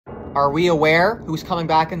Are we aware who's coming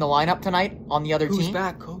back in the lineup tonight on the other team? Who's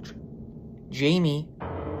back, coach? Jamie,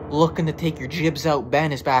 looking to take your jibs out.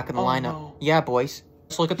 Ben is back in the lineup. No. Yeah, boys.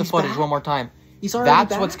 Let's look at the footage one more time. He's already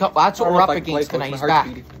That's back? that's what we're up against tonight. He's back.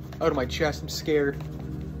 Out of my chest, I'm scared.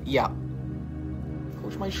 Yeah.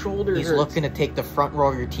 Coach, my shoulder He's hurts. looking to take the front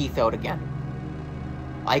row of your teeth out again.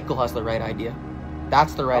 Eichel has the right idea.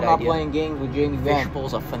 That's the right idea. I'm not playing games with Jamie Benn.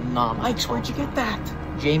 Fishbowl's a phenomenal. Mike, where'd you get that?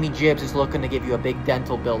 Jamie Jibbs is looking to give you a big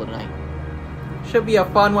dental bill tonight. Should be a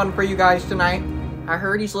fun one for you guys tonight. I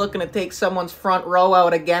heard he's looking to take someone's front row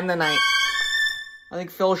out again tonight. I think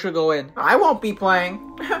Phil should go in. I won't be playing.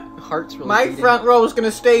 Heart's really My beating. front row is going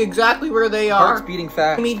to stay exactly where they are. Heart's beating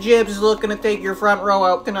fast. Jamie Jibbs is looking to take your front row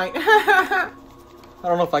out tonight. I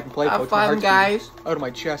don't know if I can play, Have Coach. My fun, heart's guys. beating. Out of my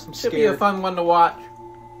chest, I'm Should scared. be a fun one to watch.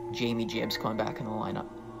 Jamie Jibbs coming back in the lineup,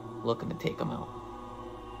 looking to take him out.